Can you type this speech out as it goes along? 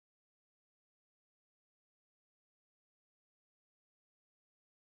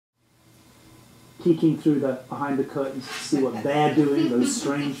peeking through behind the curtains to see what they're doing, those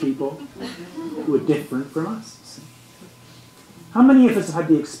strange people who are different from us. How many of us have had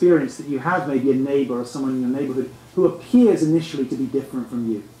the experience that you have maybe a neighbor or someone in your neighborhood who appears initially to be different from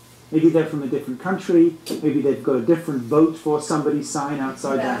you? Maybe they're from a different country, maybe they've got a different vote for somebody sign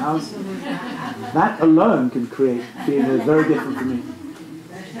outside their house. That alone can create feeling they're very different from me.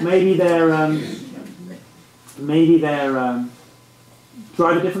 Maybe they're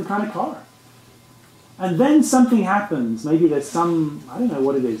drive a different kind of car. And then something happens, maybe there's some, I don't know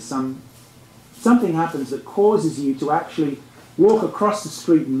what it is, something happens that causes you to actually walk across the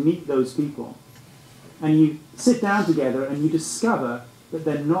street and meet those people. And you sit down together and you discover that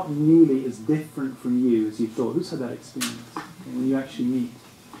they're not nearly as different from you as you thought. Who's had that experience when you actually meet?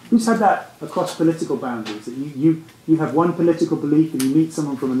 Who's had that across political boundaries? That you have one political belief and you meet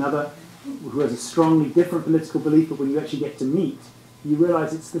someone from another who has a strongly different political belief, but when you actually get to meet, you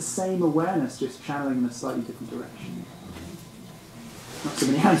realize it's the same awareness, just channeling in a slightly different direction. Not so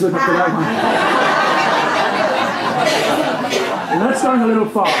many hands went up for that one. And that's going a little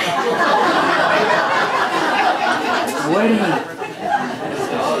far. Now, wait a minute.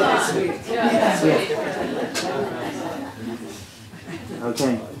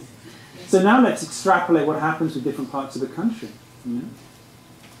 Okay. So now let's extrapolate what happens with different parts of the country. You know?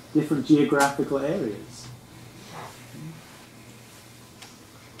 Different geographical areas.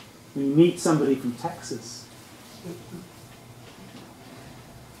 When you meet somebody from Texas,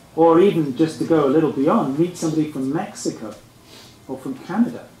 or even just to go a little beyond, meet somebody from Mexico or from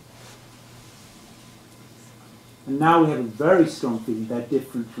Canada. And now we have a very strong feeling they're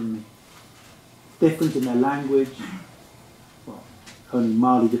different from me. Different in their language, well, only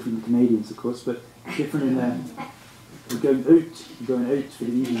mildly different than Canadians, of course, but different in their... We're going out for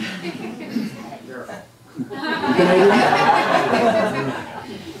the evening. You Canadian?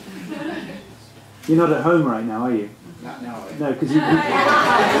 You're not at home right now, are you? Not now. No, because you're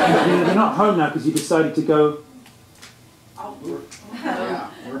not home now because you decided to go. We're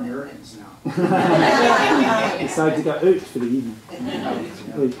Americans now. Decided to go out for the evening.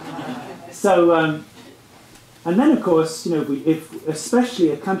 So, and then of course, you know, if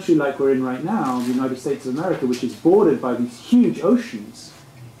especially a country like we're in right now, the United States of America, which is bordered by these huge oceans,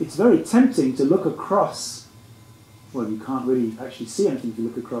 it's very tempting to look across. Well, you can't really actually see anything if you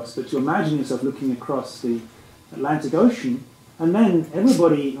look across, but to imagine yourself looking across the Atlantic Ocean, and then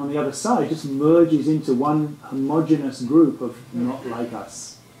everybody on the other side just merges into one homogeneous group of not like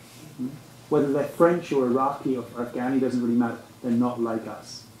us. Whether they're French or Iraqi or Afghani doesn't really matter. They're not like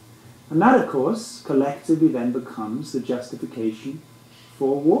us. And that, of course, collectively then becomes the justification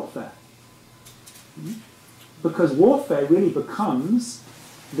for warfare. Because warfare really becomes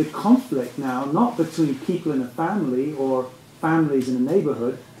the conflict now, not between people in a family or families in a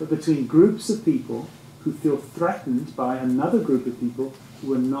neighborhood, but between groups of people who feel threatened by another group of people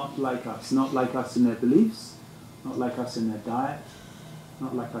who are not like us in their beliefs, not like us in their diet,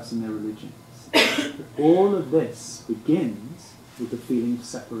 not like us in their religions. All of this begins with the feeling of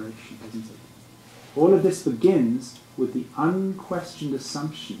separation, doesn't it? All of this begins with the unquestioned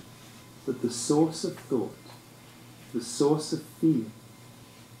assumption that the source of thought, the source of feeling,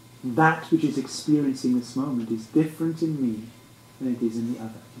 that which is experiencing this moment is different in me than it is in the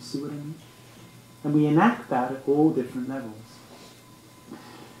other. You see what I mean? And we enact that at all different levels.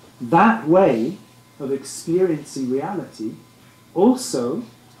 That way of experiencing reality also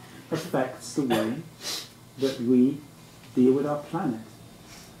affects the way that we deal with our planet.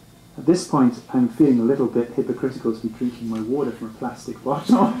 At this point, I'm feeling a little bit hypocritical to be drinking my water from a plastic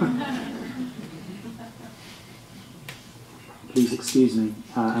bottle. Please excuse me,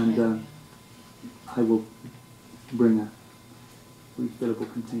 and I will bring a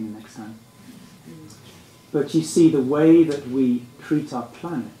refillable container next time. But you see, the way that we treat our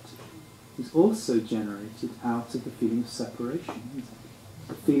planet is also generated out of the feeling of separation, isn't it?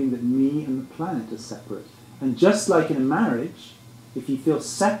 The feeling that me and the planet are separate. And just like in a marriage, if you feel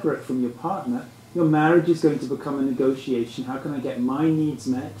separate from your partner, your marriage is going to become a negotiation. How can I get my needs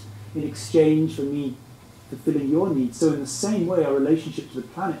met in exchange for me fulfilling your needs? So in the same way, our relationship to the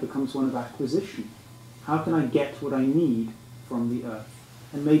planet becomes one of acquisition. How can I get what I need from the earth?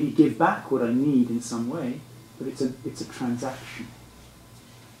 And maybe give back what I need in some way, but it's a transaction.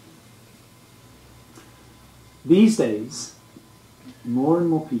 These days, more and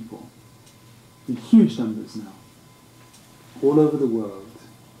more people, in huge numbers now, all over the world,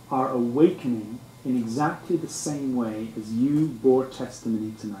 are awakening in exactly the same way as you bore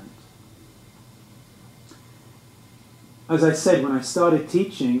testimony tonight. As I said, when I started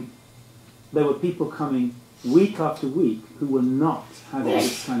teaching, there were people coming week after week, who were not having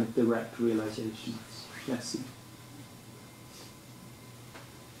this kind of direct realization. Bless you.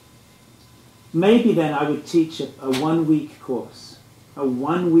 Maybe then I would teach a 1 week course, a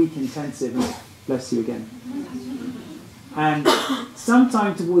 1 week intensive, and bless you again. And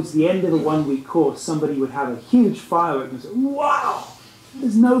sometime towards the end of a 1 week course, somebody would have a huge firework and say, wow,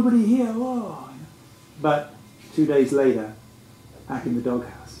 there's nobody here, whoa. But 2 days later, back in the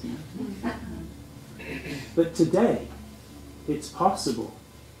doghouse. You know? But today, it's possible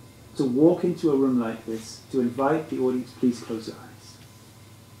to walk into a room like this, to invite the audience, please close your eyes.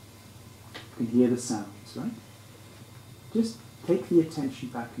 You can hear the sounds, right? Just take the attention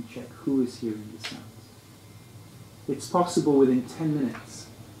back and check who is hearing the sounds. It's possible within 10 minutes,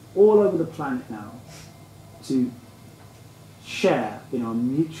 all over the planet now, to share in our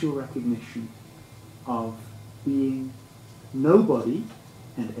mutual recognition of being nobody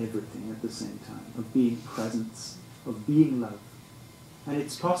and everything at the same time, of being presence, of being love. And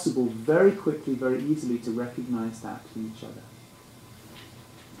it's possible very quickly, very easily to recognize that in each other.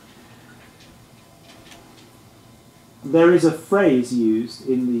 There is a phrase used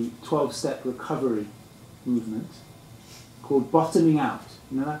in the 12-step recovery movement called bottoming out.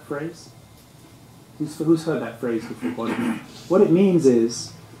 You know that phrase? Who's heard that phrase before, bottoming out? What it means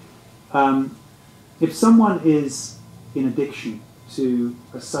is, if someone is in addiction to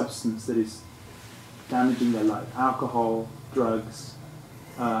a substance that is damaging their life, alcohol, drugs,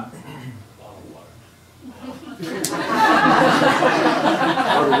 bottled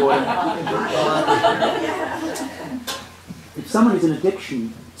water. If someone is in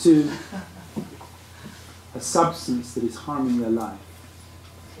addiction to a substance that is harming their life,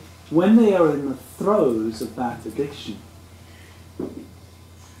 when they are in the throes of that addiction,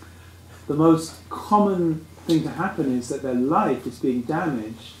 the most common thing to happen is that their life is being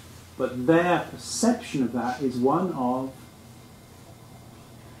damaged, but their perception of that is one of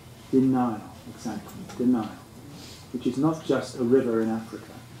denial, exactly, denial, which is not just a river in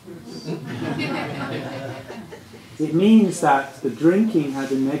Africa. It means that the drinking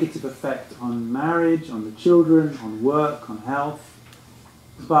has a negative effect on marriage, on the children, on work, on health,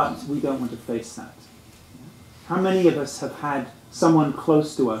 but we don't want to face that. How many of us have had someone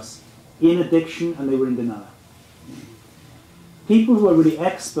close to us in addiction and they were in denial? People who are really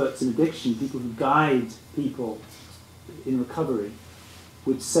experts in addiction, people who guide people in recovery,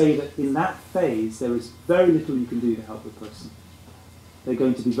 would say that in that phase there is very little you can do to help the person. They're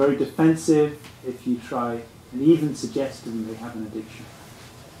going to be very defensive if you try and even suggest to them they have an addiction.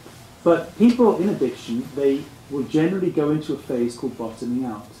 But people in addiction, they will generally go into a phase called bottoming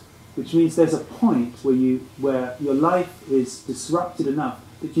out, which means there's a point where your life is disrupted enough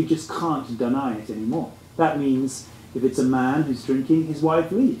that you just can't deny it anymore. That means if it's a man who's drinking, his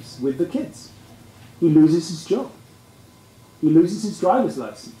wife leaves with the kids. He loses his job. He loses his driver's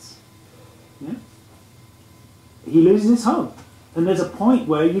license. Yeah? He loses his home. And there's a point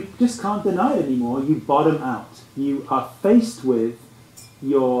where you just can't deny it anymore. You bottom out. You are faced with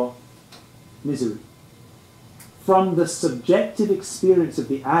your misery. From the subjective experience of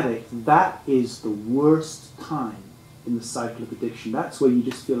the addict, that is the worst time in the cycle of addiction. That's where you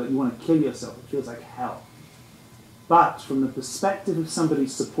just feel like you want to kill yourself. It feels like hell. But from the perspective of somebody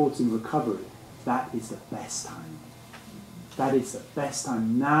supporting recovery, that is the best time. That is the best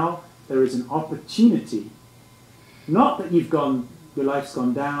time. Now there is an opportunity. Not that your life's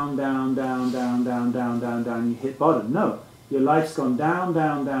gone down, down, down, down, down, down, down, down, and you hit bottom. No, your life's gone down,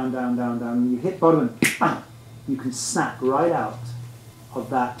 down, down, down, down, down, and you hit bottom and bam, you can snap right out of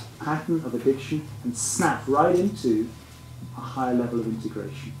that pattern of addiction and snap right into a higher level of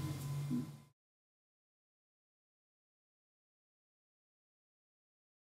integration.